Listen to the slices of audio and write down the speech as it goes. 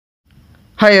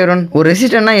Hi எவரன், ஒரு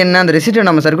ரெசிஸ்டர்னா என்ன, அந்த ரெசிஸ்டர்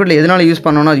நம்ம சர்க்யூட்டில் எதனால யூஸ்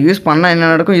பண்ணணும், அது யூஸ் பண்ணால் என்ன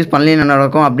நடக்கும், யூஸ் பண்ணல என்ன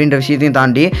நடக்கும் அப்படின்ற விஷயத்தையும்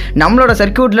தாண்டி நம்மளோட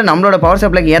சர்க்யூட்டில் நம்மளோட பவர்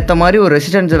சப்ளைக்கு ஏற்ற மாதிரி ஒரு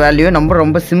ரெசிஸ்டன்ஸ் வேல்யூ நம்ம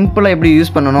ரொம்ப சிம்பிளாக எப்படி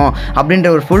யூஸ் பண்ணணும் அப்படின்ற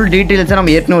ஒரு ஃபுல் டீட்டெயில்ஸை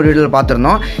நம்ம ஏற்கனவே ஒரு வீடியோவில்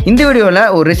பார்த்துருந்தோம். இந்த வீடியோவில்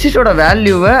ஒரு ரெசிஸ்டரோட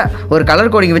வேல்யூவை ஒரு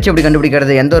கலர் கோடிங் வச்சு எப்படி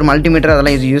கண்டுபிடிக்கிறது, எந்த ஒரு மல்டிமீட்டர்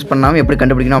அதெல்லாம் யூஸ் பண்ணாமல் எப்படி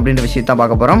கண்டுபிடிக்கணும் அப்படின்ற விஷயத்தை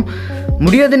பார்க்க போகிறோம்.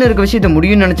 முடியாதுன்னு இருக்க விஷயத்தை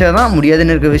முடியும்னு நினச்சா தான்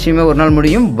முடியாதுன்னு இருக்க விஷயமே ஒரு நாள்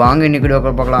முடியும். வாங்க இன்னைக்கு வீடியோ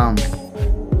பார்க்கலாம்.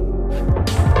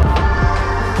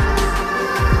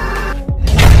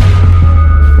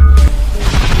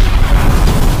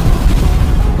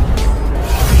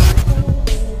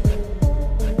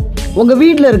 உங்கள்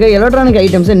வீட்டில் இருக்க எலக்ட்ரானிக்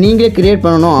ஐட்டம்ஸை நீங்களே கிரியேட்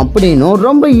பண்ணணும் அப்படின்னும்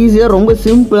ரொம்ப ஈஸியாக ரொம்ப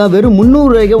சிம்பிளாக வெறும் 300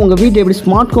 ரூபாய்க்கு உங்கள் வீட்டை எப்படி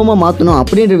ஸ்மார்ட் ஹோமாக மாற்றணும்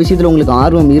அப்படின்ற விஷயத்தில் உங்களுக்கு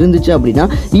ஆர்வம் இருந்துச்சு அப்படின்னா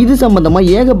இது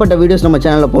சம்மந்தமாக ஏகப்பட்ட வீடியோஸ் நம்ம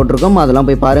சேனலில் போட்டிருக்கோம். அதெல்லாம்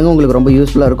போய் பாருங்கள், உங்களுக்கு ரொம்ப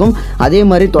யூஸ்ஃபுல்லாக இருக்கும். அதே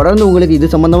மாதிரி தொடர்ந்து உங்களுக்கு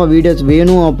இது சம்மந்தமாக வீடியோஸ்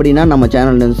வேணும் அப்படின்னா நம்ம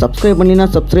சேனலில் சப்ஸ்கிரைப் பண்ணினா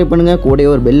சப்ஸ்கிரைப் பண்ணுங்கள், கூடவே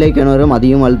ஒரு பெல் ஐக்கான் வரும்,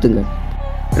 அதையும் அழுத்துங்க.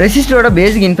 ரெசிஸ்டரோட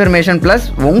பேசிக் இன்ஃபர்மேஷன் ப்ளஸ்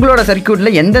உங்களோட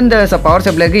சர்க்யூட்டில் எந்தெந்த பவர்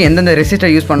சப்ளைக்கு எந்தெந்த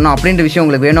ரெசிஸ்டர் யூஸ் பண்ணணும் அப்படின்ற விஷயம்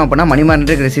உங்களுக்கு வேணும் அப்படின்னா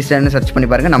மணிமாரன்-டெக் ரெசிஸ்டர்னு சர்ச் பண்ணி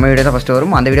பாருங்கள். நம்ம வீடியோ தான் ஃபஸ்ட்டு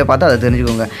வரும், அந்த வீடியோ பார்த்து அதை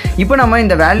தெரிஞ்சுக்கோங்க. இப்போ நம்ம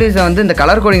இந்த வேல்யூஸை வந்து இந்த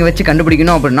கலர் கோடிங் வச்சு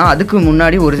கண்டுபிடிக்கணும் அப்படின்னா அதுக்கு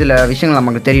முன்னாடி ஒரு சில விஷயங்கள்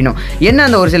நமக்கு தெரியணும். என்ன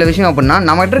அந்த ஒரு சில விஷயம் அப்படின்னா,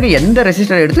 நம்மகிட்ட இருக்க எந்த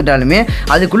ரெசிஸ்டர் எடுத்துட்டாலுமே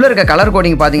அதுக்குள்ளே இருக்க கலர்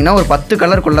கோடிங் பார்த்தீங்கன்னா ஒரு 10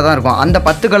 கலருக்குள்ளே தான் இருக்கும். அந்த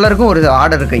 10 கலருக்கும் ஒரு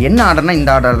ஆர்டர் இருக்குது. என்ன ஆர்டர்னா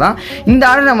இந்த ஆர்டர் தான். இந்த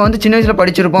ஆர்டர் நம்ம வந்து சின்ன வயசில்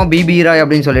படிச்சிருப்போம், பிபி ராய்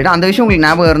அப்படின்னு சொல்லிட்டு. அந்த விஷயம் உங்களுக்கு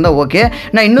ஞாபகம் இருந்தால் ஓகே.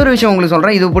 நான் இன்னொரு விஷயம் உங்களுக்கு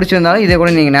சொல்கிறேன், இது பிடிச்சிருந்தாலும் இதே கூட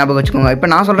நீங்கள் ஞாபகம் வச்சுக்கோங்க. இப்போ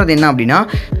நான் சொல்கிறது என்ன அப்படின்னா,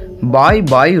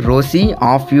 பாய் Rousey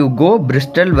of you go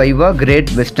Bristol viva great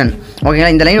western.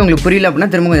 ஓகேங்களா, இந்த லைன் உங்களுக்கு புரியல அப்படின்னா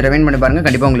திரும்ப கொஞ்சம் ரிவைண்ட் பண்ணி பாருங்கள்,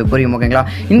 கண்டிப்பாக உங்களுக்கு புரியும். ஓகேங்களா,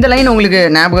 இந்த லைன் உங்களுக்கு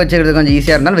ஞாபகம் வச்சுக்கிறது கொஞ்சம்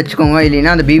ஈஸியாக இருந்தாலும் வச்சுக்கோங்க,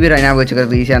 இல்லைன்னா அந்த பிபி ராய் ஞாபகம்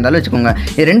வச்சுக்கிறது ஈஸியாக இருந்தாலும் வச்சுக்கோங்க.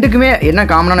 இது ரெண்டுக்குமே என்ன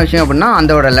காமனான விஷயம் அப்படின்னா,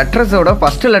 அதோட லெட்டர்ஸோட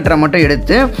ஃபஸ்ட்டு லெட்டரை மட்டும்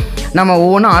எடுத்து நம்ம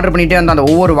ஒவ்வொன்றும் ஆர்டர் பண்ணிகிட்டே வந்தோம். அந்த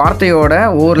ஒவ்வொரு வார்த்தையோட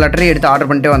ஒவ்வொரு லெட்டரையும் எடுத்து ஆர்டர்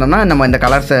பண்ணிட்டே வந்தோம்னா நம்ம இந்த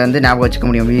கலர்ஸை வந்து ஞாபகம் வச்சுக்க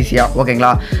முடியும் ஈஸியாக.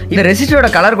 ஓகேங்களா, இந்த ரெசிஸ்டரோட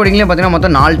கலர் கோடிங்லேயே பார்த்தீங்கன்னா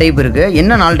மொத்தம் 4 டைப் இருக்குது.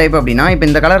 என்ன 4 டைப் அப்படின்னா, இப்போ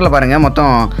இந்த கலரில் பாருங்கள்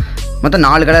மொத்தம்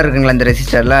 4 கலர் இருக்குங்களா இந்த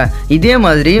ரெசிஸ்டரில். இதே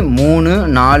மாதிரி 3,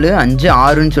 4, 5,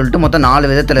 6ன்னு சொல்லிட்டு மொத்தம் 4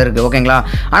 விதத்தில் இருக்குது. ஓகேங்களா,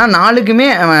 ஆனால் 4க்குமே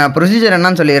ப்ரொசீஜர்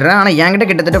என்னன்னு சொல்லிடுறேன். ஆனால் என்கிட்ட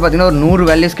கிட்டத்தட்ட பார்த்தீங்கன்னா ஒரு 100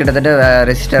 வேல்யூஸ் கிட்டத்தட்ட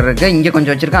ரெசிஸ்டர் இருக்குது. இங்கே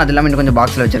கொஞ்சம் வச்சுருக்கேன், அது இல்லாமல் இன்னும் கொஞ்சம்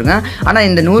பாக்ஸில் வச்சுருக்கேன். ஆனால்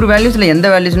இந்த 100 வேல்யூஸில் எந்த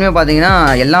வேல்யூஸுமே பார்த்தீங்கன்னா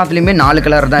எல்லாத்துலேயுமே 4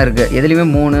 கலர் தான் இருக்குது. எதுலேயுமே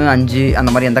 3, 5 அந்த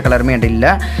மாதிரி எந்த கலருமே என்கிட்ட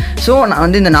இல்லை. ஸோ நான்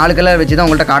வந்து இந்த 4 கலர் வச்சு தான்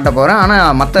உங்கள்கிட்ட காட்ட போகிறேன்.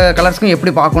 ஆனால் மற்ற கலர்ஸ்க்கும்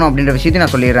எப்படி பார்க்கணும் அப்படின்ற விஷயத்தையும்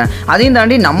நான் சொல்லிடுறேன். அதையும்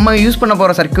தாண்டி நம்ம யூஸ் பண்ண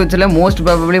போகிற சர்க்யூட்ஸில் மோஸ்ட்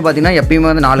ப்ராபபிளி பார்த்தீங்கன்னா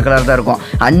எப்பயுமே வந்து 4 கலர் தான் இருக்கும்.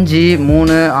 5,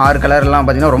 3, 6 கலர்லாம்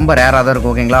பார்த்தீங்கன்னா ரொம்ப ரேராக தான்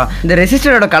இருக்கும். ஓகேங்களா, இந்த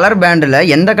ரெசிஸ்டரோட கலர் பேண்டில்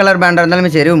எந்த கலர் பேண்டாக இருந்தாலுமே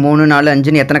சரி 3, 4,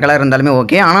 5 எத்தனை கலர் இருந்தாலுமே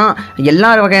ஓகே. ஆனால் எல்லா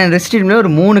வகையான ரெசிஸ்டர்லையுமே ஒரு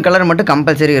 3 கலர் மட்டும்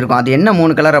கம்பல்சரி இருக்கும். அது என்ன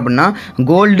 3 கலர் அப்படின்னா,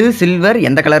 கோல்டு, சில்வர்,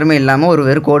 எந்த கலருமே இல்லாமல் ஒரு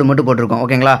வெறும் கோடு மட்டும் போட்டிருக்கோம்.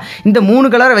 ஓகேங்களா, இந்த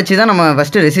 3 கலரை வச்சு தான் நம்ம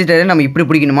ஃபஸ்ட்டு ரெசிஸ்டரை நம்ம இப்படி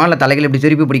பிடிக்கணுமா இல்லை தலைகள் இப்படி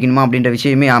திருப்பி பிடிக்கணுமா அப்படின்ற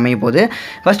விஷயமே அமைய போகுது.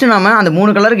 ஃபஸ்ட்டு நம்ம அந்த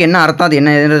 3 கலருக்கு என்ன அர்த்தம், அது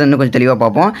என்ன இன்னும் கொஞ்சம் தெளிவாக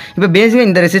பார்ப்போம். இப்போ பேசிக்காக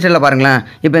இந்த ரெசிஸ்டரில் பாருங்களேன்,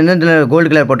 இப்போ இந்த கோல்டு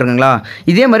கலர் போட்டிருக்குங்களா,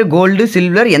 இதே மாதிரி கோல்டு,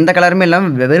 சில்வர் எந்த கலருமே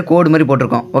இல்லாமல் வெவ்வேறு கோடு மாதிரி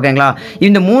போட்டிருக்கோம். ஓகேங்களா,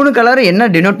 இந்த 3 கலர் என்ன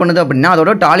டினோட் பண்ணுது அப்படின்னா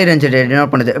அதோட டாலரன்ஸ்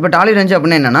டினோட் பண்ணுது. இப்போ டாலரன்ஸ்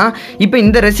அப்படின்னா என்னன்னா, இப்போ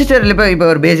இந்த ரெசிஸ்டரில் இப்போ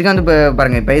ஒரு பேசிக்காக வந்து இப்போ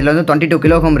பாருங்கள், இப்போ இதில் வந்து 22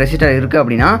 கிலோ ஓம் ரெசிஸ்டர் இருக்குது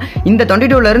அப்படின்னா இந்த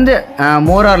 22லேருந்து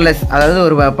மோர் ஆர் லெஸ், அதாவது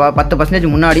ஒரு 10%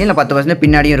 முன்னாடியும் இல்லை 10%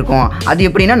 பின்னாடியும் இருக்கும். அது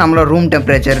எப்படின்னா நம்மளோட ரூம்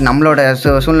டெம்பரேச்சர் நம்மளோட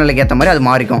சூழ்நிலைக்கு ஏற்ற மாதிரி அது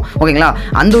மாறிக்கும். ஓகேங்களா,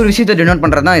 அந்த ஒரு விஷயத்தை டினோட்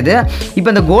பண்ணுறது தான் இது. இப்போ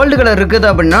இந்த கோல்டு கலர் இருக்குது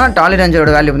அப்படின்னா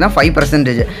டாலரன்ஸோட வேல்யூ தான்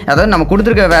 5%. அதாவது நம்ம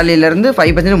கொடுத்துருக்க வேல்யூலேருந்து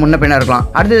 5% முன்ன பின்னா இருக்கலாம்.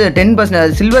 அடுத்தது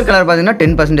 10%. சில்வர் கலர் பார்த்தீங்கன்னா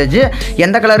 10%.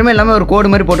 எந்த கலருமே இல்லாமல் ஒரு கோடு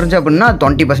மாதிரி போட்டுருச்சு அப்படின்னா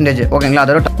 20%. ஓகேங்களா,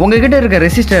 அதோட உங்ககிட்ட இருக்க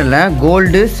ரெசிஸ்டரில்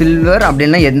கோல்டு, சில்வர்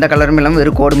அப்படின்னா எந்த கலருமே இல்லாமல்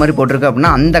ஒரு கோடு மாதிரி போட்டிருக்கு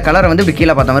அப்படின்னா அந்த கலரை வந்து இப்படி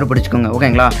கீழே பார்த்த மாதிரி பிடிச்சிக்கோங்க.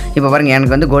 ஓகேங்களா, இப்போ பாருங்கள்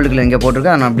எனக்கு வந்து கோல்டு கலர் இங்கே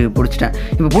போட்டிருக்கு, நான் அப்படி பிடிச்சிட்டேன்.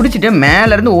 இப்போ பிடிச்சிட்டு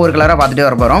மேலேருந்து ஒவ்வொரு கலராக பார்த்துட்டே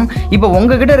வர போகிறோம். இப்போ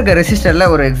உங்ககிட்ட இருக்க ரெசிஸ்டரில்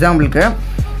ஒரு எக்ஸாம்பிளுக்கு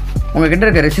உங்ககிட்ட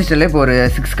இருக்க ரெசிஸ்டரில் இப்போ ஒரு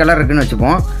 6 கலர் இருக்குதுன்னு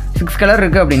வச்சுப்போம். 6 கலர்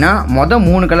இருக்குது அப்படின்னா மொதல்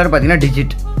 3 கலர் பார்த்தீங்கன்னா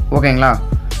டிஜிட். ஓகேங்களா,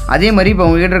 அதே மாதிரி இப்போ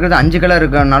உங்ககிட்ட இருக்கிறது 5 கலர்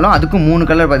இருக்குனாலும் அதுக்கும் 3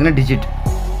 கலர் பார்த்தீங்கன்னா டிஜிட்.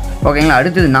 ஓகேங்களா,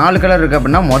 அடுத்தது 4 கலர் இருக்குது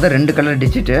அப்படின்னா மொதல் 2 கலர்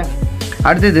டிஜிட்டு.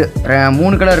 அடுத்தது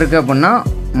 3 கலர் இருக்குது அப்படின்னா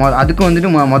அதுக்கும் வந்துட்டு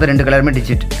மொதல் 2 கலருமே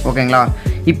டிஜிட். ஓகேங்களா,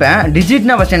 இப்போ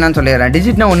டிஜிட்னா ஃபஸ்ட் என்னன்னு சொல்லிடுறேன்.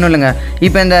 டிஜிட்னா ஒன்றும் இல்லைங்க,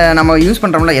 இப்போ இந்த நம்ம யூஸ்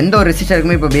பண்ணுறோம்ல எந்த ஒரு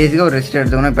ரெசிஸ்டருக்குமே இப்போ பேசிக்காக ஒரு ரெசிஸ்டர்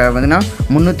எடுத்துக்கணும். இப்போ பார்த்தீங்கன்னா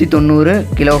 390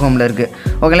 கிலோ ஓமில் இருக்குது.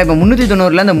 ஓகேங்களா, இப்போ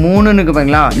 390ல் இந்த 3ன்னு இருக்குது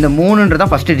பாருங்களா, இந்த 3ன்றது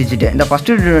தான் ஃபஸ்ட்டு டிஜிட்டு. இந்த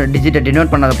ஃபஸ்ட்டு டிஜிட்டை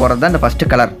டினோட் பண்ணாத போகிறது தான் இந்த ஃபஸ்ட்டு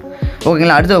கலர்.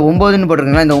 ஓகேங்களா, அடுத்து 9ன்னு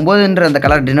போட்டிருக்கீங்களா, இந்த 9ன்ற அந்த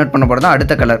கலர் டினோட் பண்ண போகிறது தான்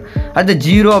அடுத்த கலர். அடுத்து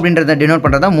 0 அப்படின்றத டினோட்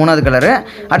பண்ணுறது தான் 3வது கலரு.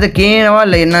 அடுத்து கேவா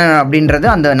இல்லை என்ன அப்படின்றது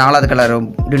அந்த 4வது கலர்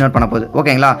டினோட் பண்ண போகுது.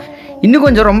 ஓகேங்களா, இன்னும்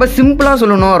கொஞ்சம் ரொம்ப சிம்பிளாக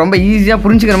சொல்லணும், ரொம்ப ஈஸியாக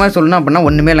புரிஞ்சுக்கிற மாதிரி சொல்லணும் அப்படின்னா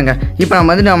ஒன்றுமே இல்லைங்க. இப்போ நம்ம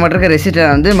வந்து நம்ம இருக்க ரெசிஸ்டர்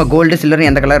வந்து நம்ம கோல்டு, சில்வர்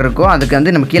எந்த கலர் இருக்கோ அதுக்கு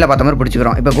வந்து நம்ம கீழே பார்த்த மாதிரி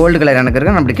பிடிச்சிக்கிறோம். இப்போ கோல்டு கலர் எனக்கு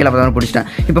இருக்கு, நம்ம கீழே பார்த்த மாதிரி பிடிச்சிட்டேன்.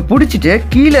 இப்போ பிடிச்சிட்டு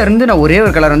கீழே இருந்து நான் ஒரே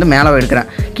ஒரு கலர் வந்து மேலே எடுக்கிறேன்.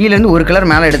 கீழேருந்து ஒரு கலர்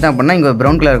மேலே எடுத்தேன் அப்படின்னா இங்கே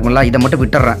ப்ரௌன் கலர் இருக்குங்களா, இதை மட்டும்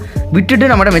விட்டுறேன். விட்டுட்டு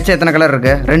நம்மகிட்ட மிச்சம் எத்தனை கலர்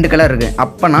இருக்குது, 2 கலர் கலர் இருக்குது.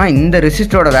 அப்போனா இந்த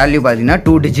ரெசிஸ்டரோட வேல்யூ பார்த்தீங்கன்னா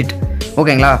 2 டிஜிட்.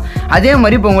 ஓகேங்களா? அதே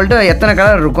மாதிரி இப்போ உங்கள்கிட்ட எத்தனை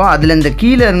கலர் இருக்கோ அதில் இந்த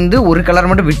கீழே இருந்து ஒரு கலர்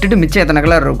மட்டும் விட்டுட்டு மிச்சம் எத்தனை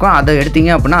கலர் இருக்கோ அதை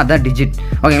எடுத்தீங்க அப்படின்னா அதான் டிஜிட்.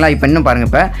 ஓகேங்களா? இப்போ இன்னும்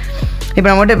பாருங்கள், இப்போ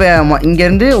நான் மட்டும் இப்போ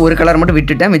இங்கேருந்து ஒரு கலர் மட்டும்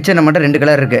விட்டுட்டேன், மிச்சம் நம்மகிட்ட 2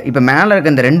 கலர் இருக்குது. இப்போ மேலே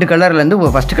இருக்க இந்த 2 கலர்லேருந்து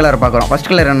ஃபஸ்ட் கலர் பார்க்குறோம்.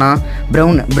 ஃபஸ்ட் கலர் என்ன?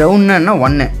 ப்ரௌன்னா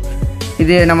 1.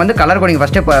 இது நம்ம வந்து கலர் கோடிங்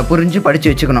ஃபஸ்ட்டே புரிஞ்சு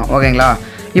படித்து வச்சுக்கணும். ஓகேங்களா?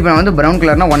 இப்போ நான் வந்து ப்ரௌன்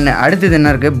கலர்னா 1. அடுத்தது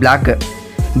என்ன இருக்குது?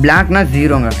 பிளாக்னா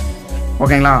 0ங்க.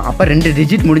 ஓகேங்களா? அப்போ 2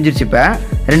 டிஜிட் முடிஞ்சிருச்சு. இப்போ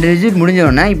 2 டிஜிட்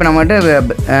முடிஞ்சோடனே இப்போ நம்மகிட்ட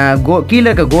கீழே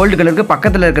இருக்க கோல்டு கலருக்கு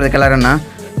பக்கத்தில் இருக்கிற கலர் என்ன?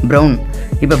 ப்ரௌன்.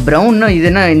 இப்போ ப்ரௌன்னா இது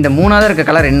என்ன? இந்த 3ஆவது இருக்க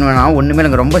கலர் என்னன்னா ஒன்றுமே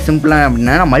இல்லைங்க, ரொம்ப சிம்பிளாக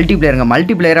அப்படின்னா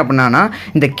மல்டிப்ளேயர் அப்படின்னா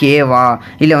இந்த கேவா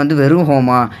இல்லை வந்து வெறும்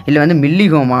ஹோமா இல்லை வந்து மில்லி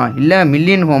ஹோமா இல்லை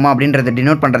மில்லியன் ஹோமா அப்படின்றத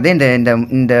டினோட் பண்ணுறதே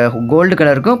இந்த கோல்டு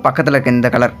கலருக்கும் பக்கத்தில் இருக்க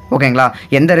இந்த கலர். ஓகேங்களா?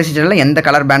 எந்த ரெசிஸ்டரில் எந்த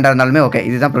கலர் பேண்டாக இருந்தாலுமே ஓகே,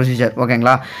 இதுதான் ப்ரொசீஜர்.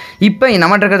 ஓகேங்களா? இப்போ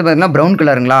நம்மகிட்ட இருக்கிறது பார்த்தீங்கன்னா ப்ரௌன்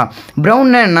கலருங்களா?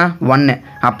 ப்ரௌன்னா என்ன? 1.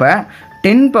 அப்போ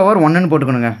 10 பவர் 1ன்னு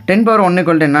போட்டுக்கணுங்க. 10 பவர் 1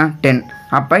 = என்ன? 10.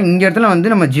 அப்போ இங்கே இடத்துல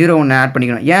வந்து நம்ம 0 ஒன்று ஆட்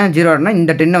பண்ணிக்கணும். ஏன் 0 ஆட்னா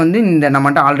இந்த 10 வந்து இந்த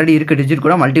நம்மகிட்ட ஆல்ரெடி இருக்க டிஜிட்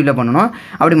கூட மல்டிப்ளை பண்ணணும்.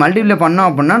 அப்படி மல்டிப்ளை பண்ணோம்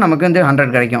அப்படின்னா நமக்கு வந்து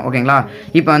 100 கிடைக்கும். ஓகேங்களா?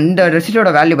 இப்போ இந்த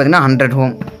ரெசிஸ்டரோட வேல்யூ பார்த்தீங்கன்னா 100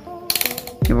 ஓம்.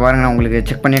 இப்போ பாருங்க, நான் உங்களுக்கு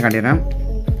செக் பண்ணியே காட்டிடுறேன்.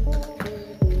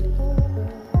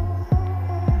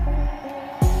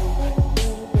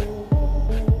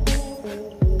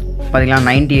 பார்த்தீங்களா?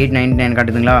 98, 99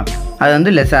 காட்டுதுங்களா? அது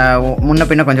வந்து முன்ன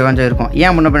பின்ன கொஞ்சம் இருக்கும்.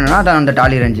 ஏன் முன்ன பின்னா அது அந்த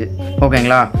டாலி ரேஞ்சு.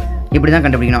 ஓகேங்களா? இப்படி தான்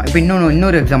கண்டுபிடிக்கணும். இப்போ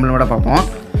இன்னொரு எக்ஸாம்பிள் கூட பார்ப்போம்.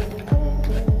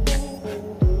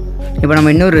 இப்போ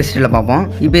நம்ம இன்னொரு ரெசிஸ்டரில் பார்ப்போம்.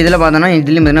 இப்போ இதில் பார்த்தோன்னா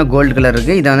இதுலேயும் பார்த்தீங்கன்னா கோல்டு கலர்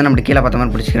இருக்குது. இதை வந்து நம்ம கீழே பார்த்த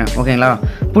மாதிரி பிடிச்சிக்கிறேன். ஓகேங்களா?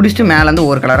 பிடிச்சிட்டு மேலேருந்து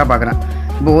ஒரு கலராக பார்க்குறேன்.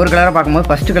 இப்போ ஒரு கலராக பார்க்கும்போது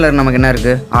ஃபஸ்ட்டு கலர் நமக்கு என்ன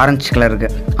இருக்குது? ஆரஞ்சு கலர்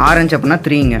இருக்குது. ஆரஞ்சு அப்படின்னா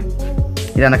 3ங்க.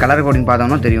 இது அந்த கலர் கோடிங்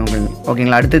பார்த்தோம்னா தெரியும்.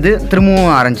 ஓகேங்களா? அடுத்தது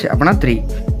திரும்பவும் ஆரஞ்சு அப்படின்னா 3.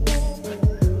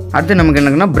 அடுத்து நமக்கு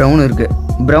என்னன்னா ப்ரௌன் இருக்குது.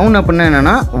 ப்ரௌன் அப்படின்னா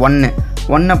என்னென்னா 1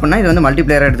 அப்படின்னா இது வந்து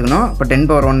மல்டிப்ளேயராக எடுத்துக்கணும். இப்போ 10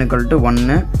 பவர் 1 =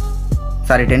 1.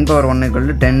 Sorry, 10 power 1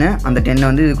 = 10. அந்த 10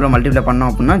 வந்து இது கூட மல்டிப்ளை பண்ணோம்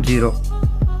அப்படின்னா 0.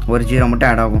 ஒரு 0 மட்டும்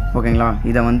ஆட் ஆகும். ஓகேங்களா?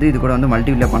 இதை வந்து இது கூட வந்து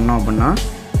மல்டிப்ளை பண்ணோம் அப்படின்னா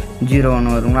 0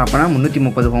 ஒன்று வருங்களா? அப்போனா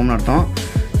 330 ஓம்னு அர்த்தம்.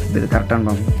 இது கரெக்டானு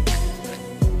பார்ப்போம்.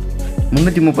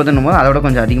 330ன்னும் போது அதோட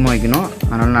கொஞ்சம் அதிகமாக வைக்கணும்.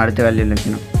 அதனால் நான் அடுத்த வேல்யூவில்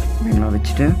வைக்கணும். ஓகேங்களா?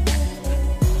 வச்சுட்டு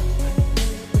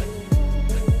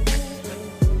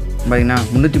பார்த்தீங்கன்னா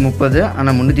 330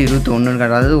 ஆனால் 321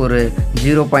 அதாவது ஒரு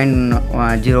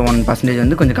 0.01%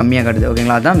 வந்து கொஞ்சம் கம்மியாக காட்டுது.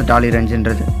 ஓகேங்களா? அதுதான் அந்த டாலி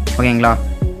ரேஞ்சுன்றது. ஓகேங்களா?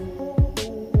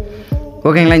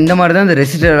 இந்த மாதிரி தான் இந்த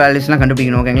ரெசிஸ்டர் வேல்யூஸ்லாம்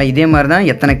கண்டுபிடிக்கணும். ஓகேங்களா? இதே மாதிரி தான்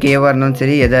எத்தனை கேவாக இருந்தாலும்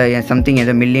சரி,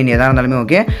 எதை மில்லியன் எதாக இருந்தாலுமே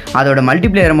ஓகே, அதோட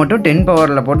மல்டிப்ளேயரை மட்டும் 10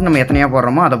 பவரில் போட்டு நம்ம எத்தனையாக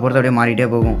போடுறோமோ அதை பொறுத்த அப்படியே மாறிட்டே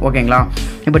போகும். ஓகேங்களா?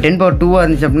 இப்போ 10 பவர் 2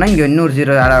 இருந்துச்சு அப்படின்னா இங்கே இன்னொரு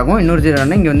 0 ஆட் ஆகும். இன்னொரு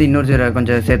 0 இங்கே வந்து இன்னொரு 0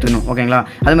 கொஞ்சம் சேர்த்துக்கணும். ஓகேங்களா?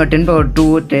 அது மாதிரி 10 பவர் 2,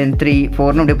 10, 3,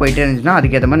 4ன்னு அப்படியே போயிட்டே இருந்துச்சுன்னா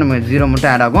அதுக்கேற்ற மாதிரி நம்ம 0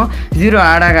 மட்டும் ஆட் ஆகும். 0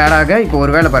 ஆட் ஆக இப்போ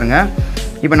ஒரு வேளை பாருங்கள்,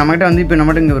 இப்போ நம்மகிட்ட வந்து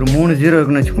இங்கே ஒரு 3 0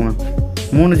 இருக்குன்னு வச்சுக்கோங்க.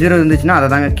 3 0 இருந்துச்சுன்னா அதை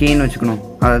தாங்க கேன்னு வச்சுக்கணும்.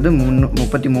 அதாவது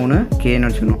 33 கேன்னு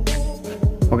வச்சுக்கணும்.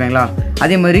 ஓகேங்களா?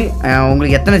 அதே மாதிரி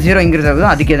உங்களுக்கு எத்தனை 0 இன்க்ரீஸ் ஆகுதோ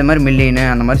அதுக்கேற்ற மாதிரி மில்லியனு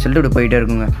அந்த மாதிரி சொல்லிட்டு இப்படி போயிட்டே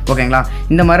இருக்குங்க. ஓகேங்களா?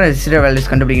 இந்த மாதிரி ரெசிஸ்டர் வேல்யூஸ்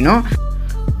கண்டுபிடிக்கணும்.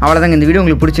 அவ்வளோதாங்க. இந்த வீடியோ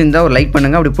உங்களுக்கு பிடிச்சிருந்தா ஒரு லைக்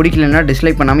பண்ணுங்கள். அப்படி பிடிக்கலன்னா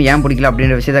டிஸ்லைக் பண்ணாமல் ஏன் பிடிக்கல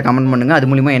அப்படின்ற விஷயத்தை கமெண்ட் பண்ணுங்கள். அது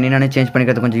மூலிமா என்னென்ன சேஞ்ச்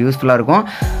பண்ணிக்கிறது கொஞ்சம் யூஸ்ஃபுல்லாக இருக்கும்.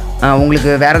 உங்களுக்கு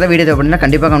வேறு ஏதாவது வீடியோ தேவைப்பட்டுனா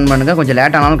கண்டிப்பாக கமெண்ட் பண்ணுங்கள். கொஞ்சம்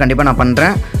லேட் ஆனாலும் கண்டிப்பாக நான்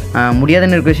பண்ணுறேன்.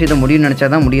 முடியாதுன்னு இருக்க விஷயத்தை முடியும்னு நினச்சா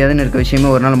தான் முடியாதுன்னு இருக்க விஷயமே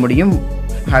ஒரு நாள் முடியும்.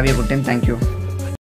 Have a good time. Thank you.